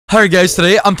Alright guys,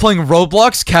 today I'm playing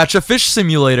Roblox Catch a Fish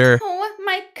Simulator. Oh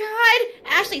my god!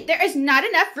 Ashley, there is not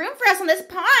enough room for us on this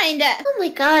pond! Oh my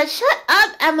god, shut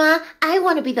up, Emma. I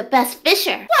want to be the best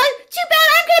fisher. Well, too bad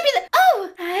I'm gonna be the— Oh!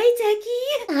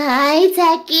 Hi, Techy! Hi,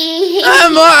 Techy.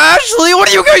 Emma, Ashley, what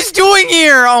are you guys doing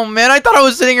here? Oh man, I thought I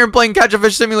was sitting here playing Catch a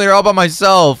Fish Simulator all by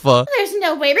myself. There's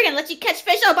no way we're gonna let you catch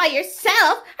fish all by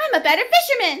yourself! I'm a better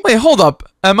fisherman! Wait, hold up.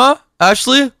 Emma?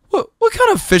 Ashley? What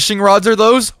kind of fishing rods are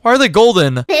those? Why are they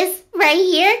golden? This right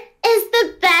here is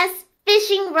the best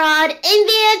fishing rod in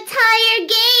the entire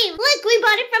game. Look, we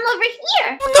bought it from over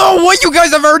here. No, what? You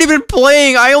guys have already been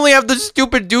playing. I only have the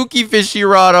stupid dookie fishy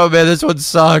rod. Oh man, this one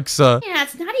sucks. Yeah,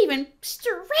 it's not even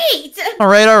straight!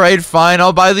 Alright, fine.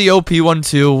 I'll buy the OP one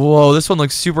too. Whoa, this one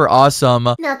looks super awesome.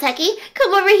 Now, Techy,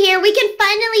 come over here. We can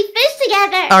finally fish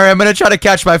together. Alright, I'm gonna try to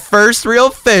catch my first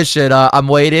real fish. And I'm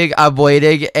waiting,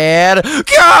 and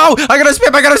go! I gotta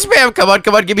spam.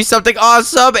 Come on, give me something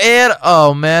awesome. And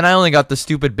oh man, I only got the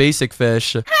stupid basic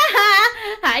fish. Haha!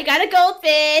 I got a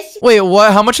goldfish! Wait,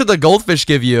 what? How much did the goldfish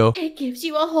give you? It gives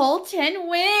you a whole 10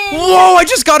 wins! Whoa, I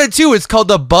just got it too. It's called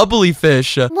the bubbly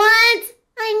fish. What?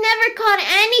 I never caught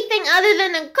anything other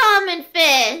than a common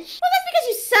fish. Well, that's because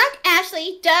you suck,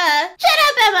 Ashley. Duh. Shut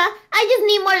up, Emma. I just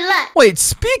need more luck. Wait,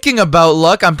 speaking about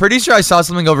luck, I'm pretty sure I saw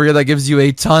something over here that gives you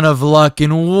a ton of luck.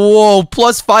 And whoa,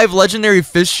 +5 legendary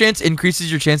fish chance increases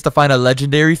your chance to find a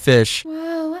legendary fish.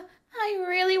 Whoa, I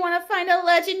really want to find a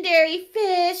legendary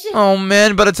fish. Oh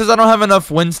man, but it says I don't have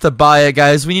enough wins to buy it,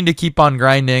 guys. We need to keep on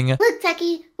grinding. Look,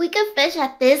 Techy, we can fish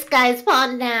at this guy's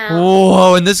pond now.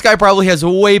 Whoa, and this guy probably has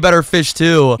way better fish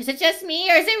too. Is it just me,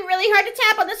 or is it really hard to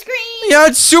tap on the screen? Yeah,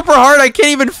 it's super hard. I can't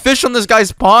even fish on this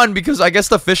guy's pond because I guess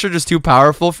the fish are just too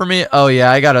powerful for me. Oh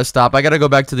yeah, I gotta stop. I gotta go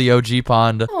back to the OG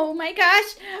pond. Oh my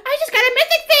gosh, I just got a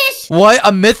mythic fish! What?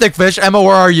 A mythic fish? Emma,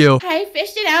 where are you? I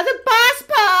fished it out of the boss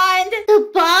pond! The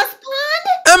boss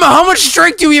pond? Emma, how much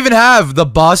strength do you even have? The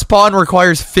boss pond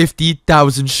requires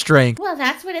 50,000 strength. Well,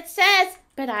 that's what it says,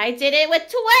 but I did it with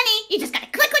 20. You just gotta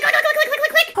click.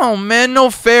 Oh man,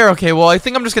 no fair. Okay, well, I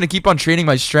think I'm just gonna keep on training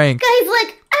my strength. Guys,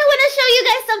 look, I want to show you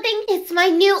guys something. It's my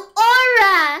new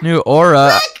aura. New aura.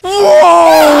 Look.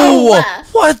 Whoa!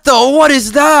 What the? What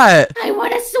is that? I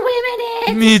want to swim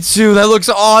in it. Me too. That looks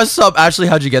awesome. Ashley,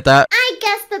 how'd you get that? I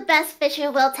guess the best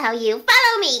fisher will tell you.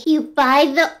 Follow me. You buy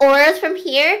the auras from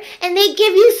here, and they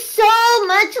give you so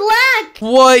much luck.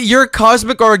 What? Your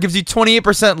cosmic aura gives you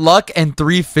 28% luck and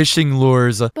 3 fishing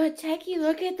lures. But Techy,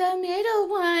 look at the middle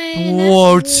one.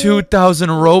 Whoa, 2,000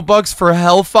 Robux for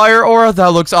Hellfire aura?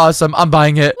 That looks awesome. I'm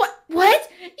buying it. What?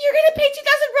 You're gonna pay 2,000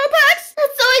 Robux?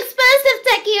 That's so expensive,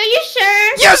 Techy. Are you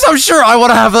sure? Yes, I'm sure. I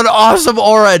want to have an awesome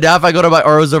aura. And now if I go to my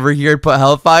auras over here and put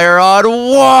Hellfire on,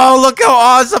 whoa, look how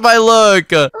awesome I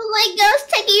look. Oh my gosh,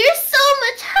 Techy, you're so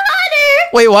much hotter.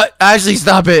 Wait, what? Ashley,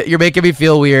 stop it. You're making me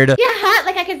feel weird. Yeah, hot,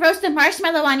 like I could roast a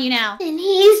marshmallow on you now. And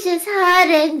he's just hot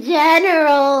in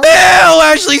general. Ew,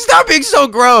 Ashley, stop being so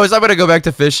gross. I'm going to go back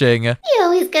to fishing. You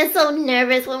always get so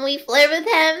nervous when we flirt with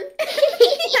him.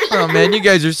 Oh, man, you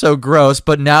guys are so gross.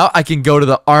 But now I can go to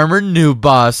the armored new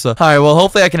boss. All right, well,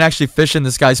 hopefully I can actually fish in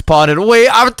this guy's pond. And wait,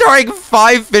 I'm throwing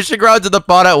 5 fishing rods in the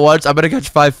pond at once. I'm going to catch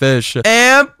 5 fish.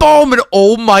 And boom. And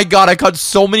oh, my God, I caught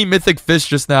so many mythic fish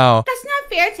just now. That's not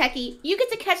fair, Techy. You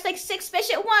get to catch like 6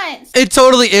 fish at once. It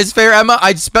totally is fair, Emma.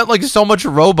 I spent like so much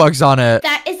Robux on it.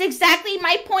 That is exactly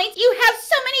my point. You have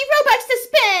so many Robux to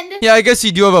spend. Yeah, I guess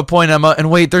you do have a point, Emma. And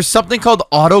wait, there's something called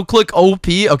auto-click OP.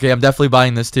 Okay, I'm definitely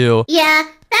buying this too. Yeah,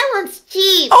 that one's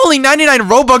cheap. Only 99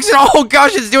 Robux, and oh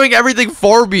gosh, it's doing everything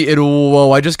for me. And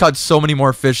whoa, I just caught so many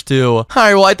more fish too. All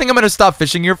right, well, I think I'm gonna stop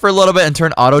fishing here for a little bit and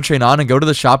turn auto train on and go to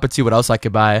the shop and see what else I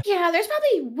could buy. Yeah, there's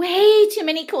probably way too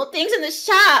many cool things in the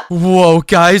shop. Whoa,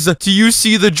 guys, do you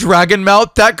see the dragon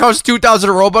mount? That costs 2,000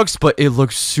 Robux, but it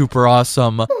looks super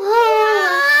awesome. Whoa,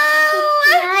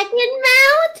 dragon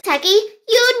mount? Techy,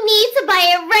 you need to buy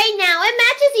it right now. It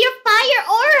matches your fire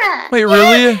aura. Wait,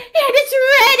 really? And it's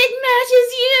red. It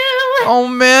matches you. Oh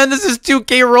man, this is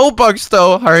 2K Robux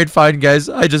though. All right, fine, guys.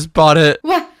 I just bought it.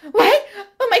 What?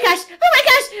 Oh my gosh. Put it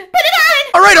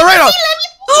on. All right.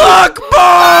 Look,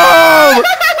 boom!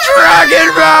 Dragon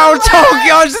mount! Oh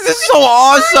gosh, this is so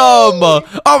awesome!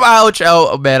 Oh, ouch!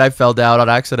 Oh man, I fell down on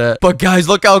accident. But guys,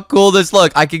 look how cool this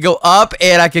looks. I can go up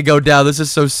and I can go down. This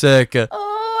is so sick. Oh,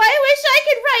 I wish I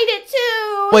could ride it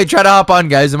too. Wait, try to hop on,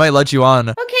 guys. It might let you on.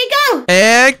 Okay, go.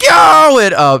 And go!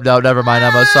 And oh no, never mind,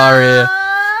 Emma. Sorry.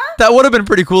 That would have been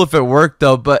pretty cool if it worked,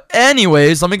 though. But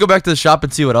anyways, let me go back to the shop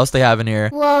and see what else they have in here.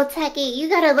 Whoa, Techy, you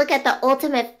gotta look at the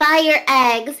ultimate fire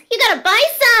eggs. You gotta buy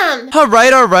some. All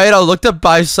right. I'll look to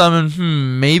buy some.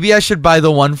 And, maybe I should buy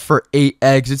the one for 8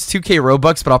 eggs. It's 2K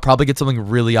Robux, but I'll probably get something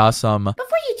really awesome.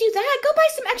 Before you do that, go buy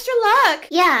some extra luck.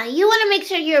 Yeah, you wanna make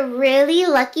sure you're really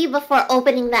lucky before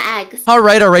opening the eggs. All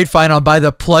right, fine. I'll buy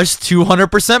the plus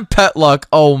 200% pet luck.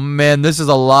 Oh, man, this is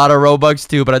a lot of Robux,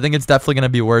 too, but I think it's definitely going to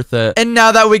be worth it. And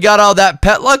now that we got all that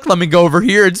pet luck, let me go over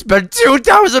here and spend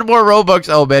 2,000 more Robux.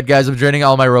 Oh, man, guys, I'm draining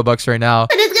all my Robux right now.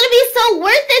 But it's gonna be so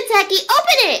worth it, Techy.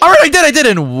 Open it. All right, I did.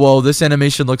 And whoa, this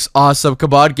animation looks awesome.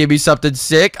 Come on, give me something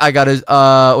sick. I got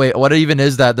a, wait, what even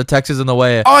is that? The text is in the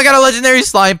way. Oh, I got a legendary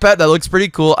slime pet. That looks pretty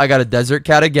cool. I got a desert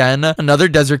cat again. Another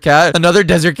desert cat. Another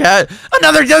desert cat.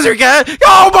 Another desert cat.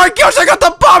 Oh my gosh, I got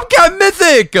the bobcat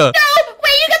mythic. No, wait,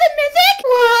 you got the mythic?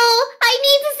 Whoa, I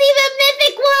need to see the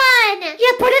mythic one.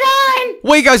 Yeah, put it on.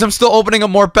 Wait, guys, I'm still opening up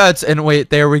more pets. And wait,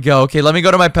 there we go. Okay, let me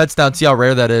go to my pets now and see how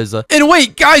rare that is. And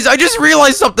wait, guys, I just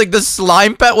realized something. The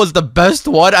slime pet was the best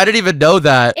one. I didn't even know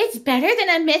that. It's better than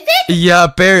a mythic? Yeah,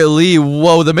 apparently.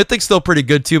 Whoa, the mythic's still pretty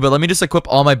good too, but let me just equip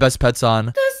all my best pets on.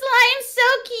 The slime's so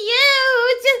cute.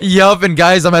 Yup, and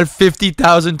guys, I'm at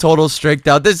 50,000 total strength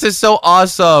now. This is so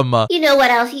awesome. You know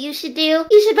what else you should do?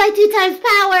 You should buy 2 times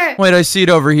power. Wait, I see it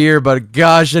over here, but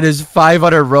gosh, it is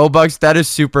 500 Robux. That is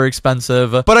super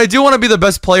expensive. But I do want to be the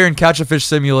best player in Catch a Fish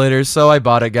Simulator, so I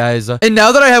bought it, guys. And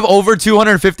now that I have over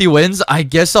 250 wins, I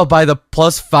guess I'll buy the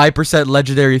plus 5%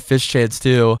 legendary fish chance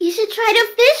too. You should try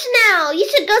to fish now. You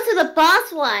should go to the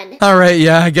boss one. All right,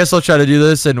 yeah, I guess I'll try to do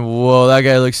this. And whoa, that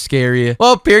guy looks scary.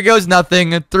 Well, here goes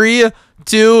nothing. 3,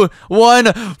 2,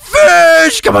 1,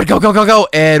 fish! Come on, go.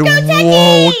 And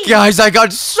whoa, guys, I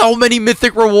got so many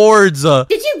mythic rewards.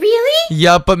 Did you really?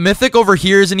 Yeah, but mythic over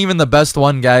here isn't even the best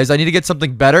one, guys. I need to get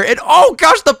something better. And oh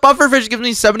gosh, the pufferfish gives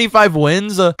me 75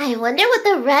 wins. I wonder what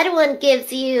the red one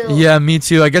gives you. Yeah, me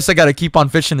too. I guess I gotta keep on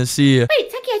fishing to see. Wait,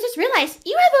 Techy, I just realized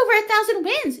you have over 1,000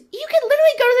 wins. You could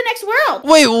literally go to the next world.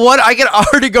 Wait, what? I can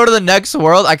already go to the next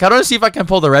world? I kind of want to see if I can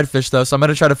pull the redfish, though, so I'm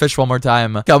gonna try to fish one more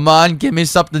time. Come on, give me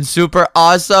something super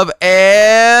awesome.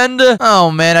 And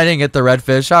oh man, I didn't get the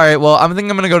redfish. All right, well, I think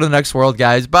I'm gonna go to the next world,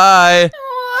 guys. Bye.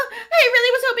 Oh, I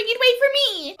really was hoping you'd wait for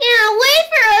me. Yeah, wait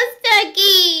for us,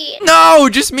 Techy. No,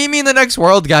 just meet me in the next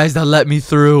world, guys. That let me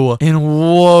through. And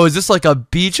whoa, is this like a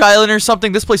beach island or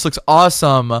something? This place looks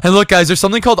awesome. And look, guys, there's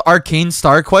something called Arcane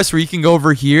Star Quest where you can go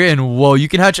over here and whoa, you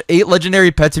can hatch 8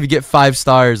 legendary pets if you get 5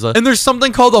 stars. And there's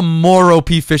something called a more OP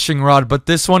fishing rod, but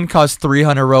this one costs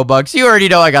 300 Robux. You already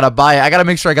know I gotta buy it. I gotta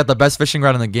make sure I got the best fishing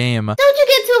rod in the game. Don't you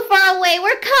get too far away.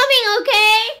 We're coming,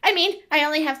 okay? I mean, I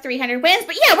only have 300 wins,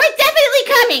 but yeah, we're definitely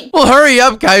coming. Well, hurry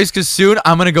up, guys, because soon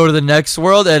I'm going to go to the next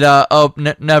world. And,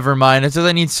 never mind. It says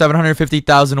I need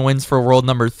 750,000 wins for world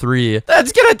number 3.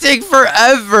 That's going to take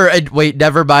forever. And wait,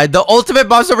 never mind. The ultimate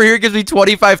boss over here gives me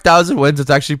 25,000 wins. It's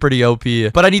actually pretty OP.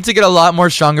 But I need to get a lot more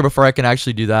stronger before I can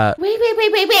actually do that. Wait.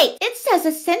 It says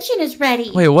Ascension is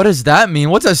ready. Wait, what does that mean?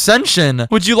 What's Ascension?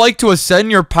 Would you like to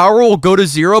ascend? Your power will go to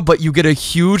 0, but you get a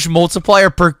huge multiplier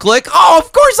per click. Oh,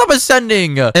 of course I'm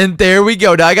ascending. And there we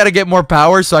go. Now I got to get more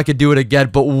power so I can do it again.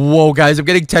 But whoa, guys, I'm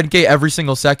getting 10K every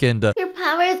single second. Your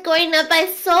power is going up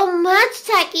by so much,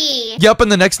 Techy. Yep,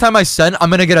 and the next time I send, I'm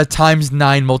gonna get a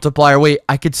 ×9 multiplier. Wait,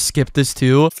 I could skip this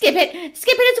too? Skip it, it's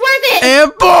worth it.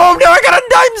 And boom, now I got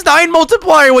a ×9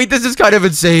 multiplier. Wait, this is kind of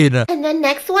insane. And the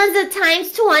next one's a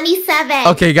 ×27.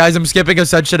 Okay, guys, I'm skipping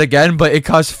Ascension again, but it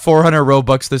costs 400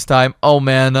 Robux this time. Oh,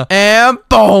 man. And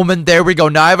boom, and there we go.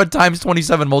 Now I have a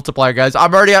 ×27 multiplier, guys.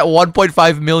 I'm already at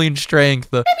 1.5 million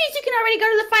strength. That means you can already go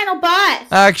to the final boss.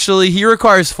 Actually, he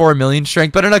requires 4 million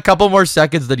strength, but in a couple more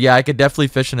seconds, then yeah, I could definitely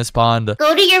fish in his pond.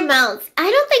 Go to your mounts. I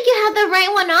don't think you have the right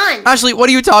one on. Ashley, what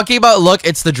are you talking about? Look,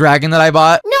 it's the dragon that I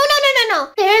bought. No.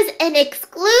 There's an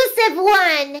exclusive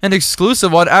one. An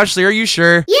exclusive one? Ashley, are you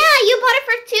sure? Yeah, you bought it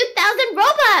for 2,000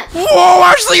 Robux. Whoa,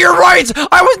 Ashley, you're right.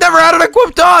 I was never had it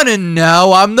equipped on, and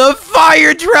now I'm the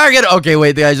fire dragon. Okay,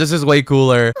 wait, guys, this is way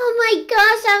cooler. Oh my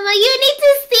gosh, Emma, you need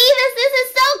to see this. This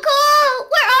is so cool.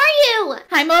 Where are you?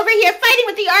 I'm over here fighting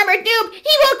with the armored noob.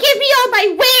 He won't give me all my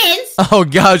wins. Oh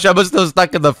gosh, I was still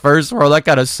stuck in the first world. That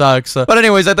kind of sucks. But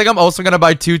anyways, I think I'm also gonna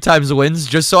buy 2 times wins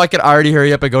just so I can already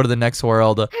hurry up and go to the next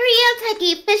world. Hurry up,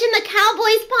 Techy. Fish in the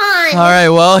cowboy's pond. All right,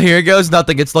 well, here goes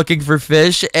nothing. It's looking for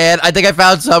fish, and I think I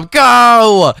found some.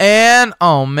 Go! And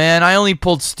oh man, I only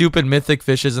pulled stupid mythic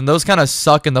fishes, and those kind of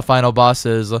suck in the final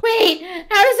bosses. Wait,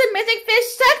 how does a mythic fish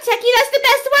suck, Techy? That's the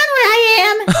best one where I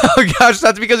am. Oh gosh,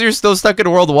 that's because you're still stuck in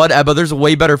World 1, Ebba. There's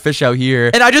way better fish out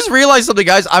here. And I just realized something,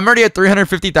 guys. I'm already at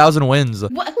 350,000 wins.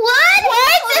 What?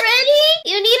 Already?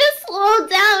 You need to slow fall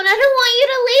down. I don't want you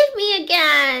to leave me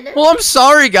again. Well, I'm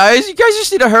sorry, guys. You guys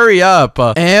just need to hurry up.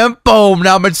 And boom.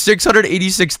 Now I'm at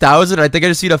 686,000. I think I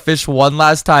just need to fish one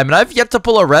last time. And I've yet to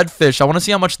pull a red fish. I want to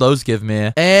see how much those give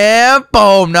me. And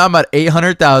boom. Now I'm at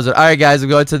 800,000. All right, guys. I'm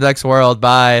going to the next world.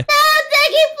 Bye. No,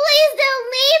 Techy, please don't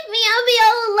leave me. I'll be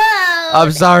all alone.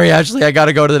 I'm sorry, Ashley. I got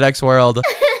to go to the next world.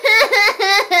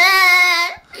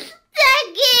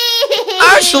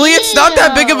 Actually, it's not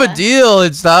that big of a deal.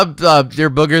 It's not, your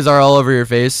boogers are all over your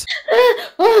face.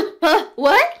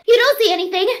 What? You don't see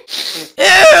anything.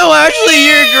 Ew, Ashley,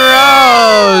 you're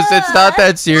gross. It's not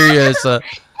that serious.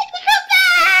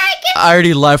 I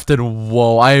already left and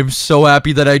whoa, I am so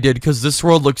happy that I did because this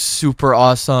world looks super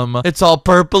awesome. It's all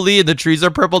purpley and the trees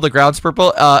are purple, the ground's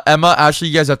purple. Emma, Ashley,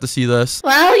 you guys have to see this.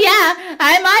 Well, yeah,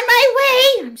 I'm on my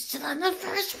way. I'm still on the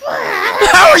first world.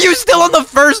 How are you still on the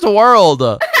first world? I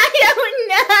don't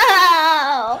know.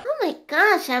 Oh my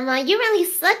gosh, Emma, you really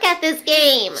suck at this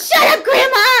game. Shut up,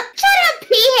 Grandma. Shut up,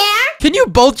 Pierre. Can you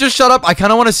both just shut up? I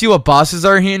kind of want to see what bosses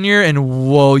are in here. And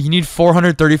whoa, you need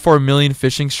 434 million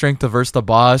fishing strength to verse the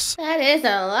boss. That is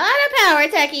a lot of power,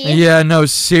 Techy. Yeah, no,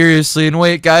 seriously. And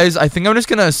wait, guys, I think I'm just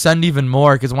going to ascend even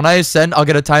more. Because when I ascend, I'll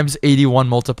get a times 81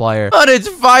 multiplier. But it's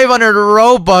 500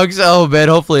 Robux. Oh, man,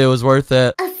 hopefully it was worth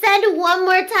it. Ascend one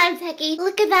more time, Techy.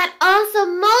 Look at that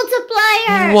awesome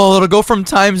multiplier. Whoa, it'll go from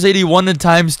times 81 to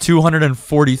times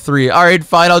 243. All right,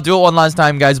 fine. I'll do it one last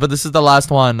time, guys. But this is the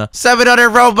last one. 700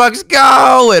 Robux,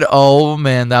 go! And oh,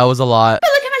 man, that was a lot. But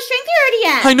look how much strength you're already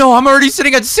at. I know, I'm already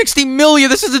sitting at 60 million.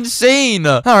 This is insane.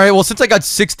 All right, well, since I got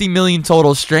 60 million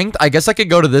total strength, I guess I could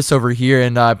go to this over here.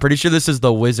 And I'm pretty sure this is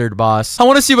the wizard boss. I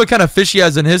want to see what kind of fish he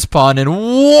has in his pond. And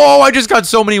whoa, I just got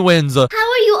so many wins. How are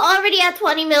you already at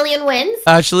 20 million wins?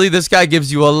 Actually, this guy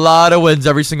gives you a lot of wins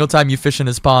every single time you fish in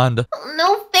his pond. Oh,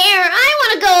 no fair. I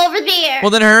want to go over there.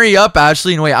 Well, then hurry up,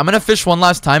 Ashley. And wait, I'm going to fish one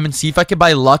last time and see if I can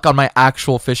buy luck on my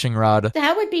actual fishing rod.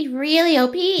 That would be really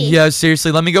OP. Yeah,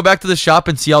 seriously. Let me go back to the shop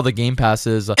and see all the game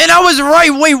passes. And I was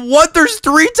right. Wait, what? There's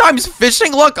 3 times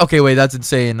fishing luck? Okay, wait, that's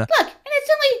insane. Look, and it's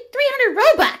only 300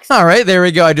 Robux. All right, there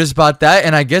we go. I just bought that.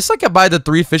 And I guess I could buy the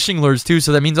 3 fishing lures too.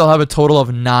 So that means I'll have a total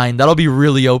of 9. That'll be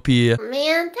really OP.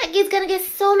 Man, Techy's gonna get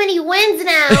so many wins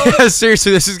now.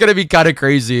 Seriously, this is going to be kind of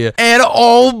crazy. And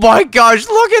oh my gosh,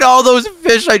 look at all those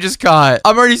fish I just caught.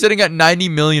 I'm already sitting at 90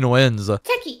 million wins.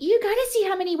 Techy, you gotta see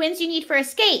how many wins you need for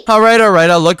escape. All right.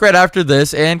 I'll look right after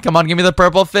this. And come on, give me the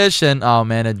purple fish. And oh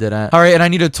man, it didn't. All right, and I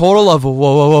need a total of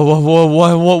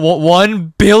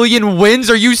 1 billion wins.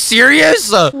 Are you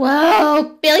serious?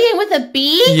 Whoa, billion with a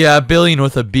B? Yeah, billion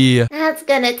with a B. That's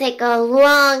gonna take a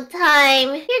long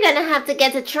time. You're gonna have to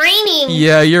get to training.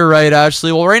 Yeah, you're right,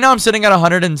 Ashley. Well, right now I'm sitting at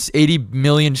 180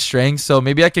 million strength, so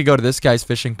maybe I could go to this guy's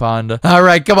fishing pond. All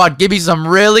right, come on, give me some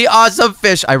really awesome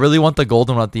fish. I really want the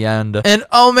golden one at the end. And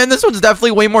oh man, this one's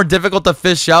definitely way more difficult to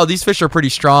fish out. These fish are pretty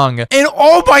strong. And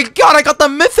oh my god, I got the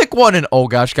mythic one. And oh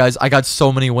gosh, guys, I got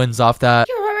so many wins off that.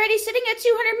 You're already sitting at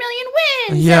 200 million wins.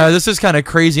 Yeah, this is kind of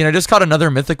crazy. And I just caught another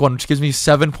mythic one, which gives me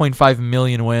 7.5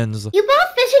 million wins. You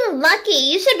bought fishing lucky.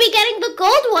 You should be getting the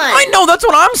gold one. I know, that's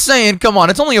what I'm saying. Come on,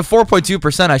 it's only a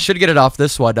 4.2%. I should get it off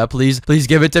this one. Please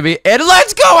give it to me. And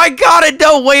let's go. I got it.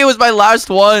 No way. It was my last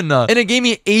one. And it gave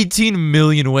me 18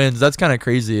 million wins. That's kind of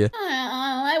crazy. Oh,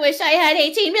 I wish I had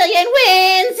 18 million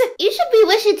wins. You should be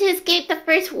wishing to escape the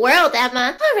first world,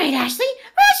 Emma. All right, Ashley.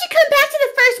 Why don't you come back to the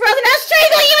first world and I'll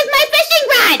strangle you with my fishing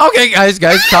rod? Okay,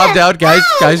 guys, calm down. Guys,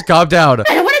 calm down. I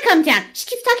don't want to come down. She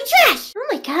keeps talking trash. Oh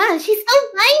my gosh, she's so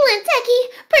violent, Techy.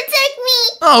 Protect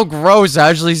me. Oh, gross.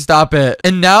 Ashley, stop it.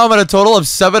 And now I'm at a total of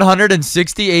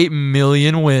 768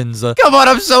 million wins. Come on,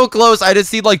 I'm so close. I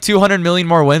just need like 200 million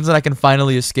more wins and I can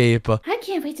finally escape. I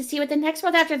can't wait to see what the next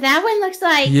world after that one looks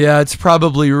like. Yeah, it's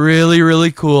probably really,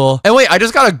 really cool. And wait, I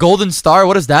just got a golden star.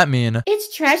 What does that mean?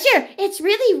 It's treasure. It's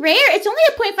really rare. It's only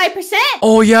a 0.5%.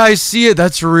 Oh, yeah, I see it.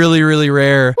 That's really, really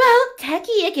rare. Well,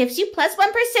 Techy, it gives you plus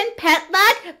 1% pet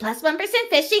luck, plus 1%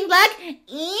 fishing luck,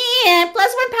 and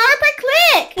plus 1 power per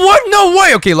click. What? No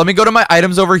way. Okay, let me go to my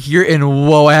items over here and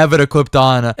whoa, I have it equipped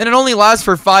on. And it only lasts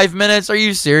for 5 minutes. Are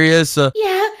you serious?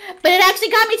 Yeah, but it actually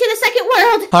got me to the second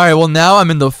world. All right, well, now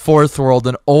I'm in the 4th world.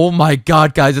 And oh my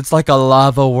god, guys, it's like a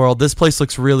lava world. This place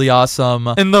looks really awesome.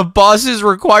 And the bosses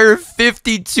require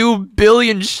 52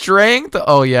 billion strength.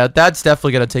 Oh yeah, that's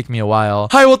definitely gonna take me a while. All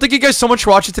right, well, thank you guys so much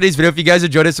for watching today's video. If you guys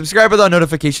enjoyed it, subscribe with all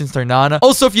notifications turned on.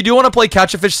 Also, if you do want to play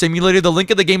Catch a Fish Simulator, the link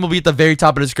of the game will be at the very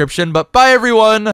top of the description. But bye, everyone.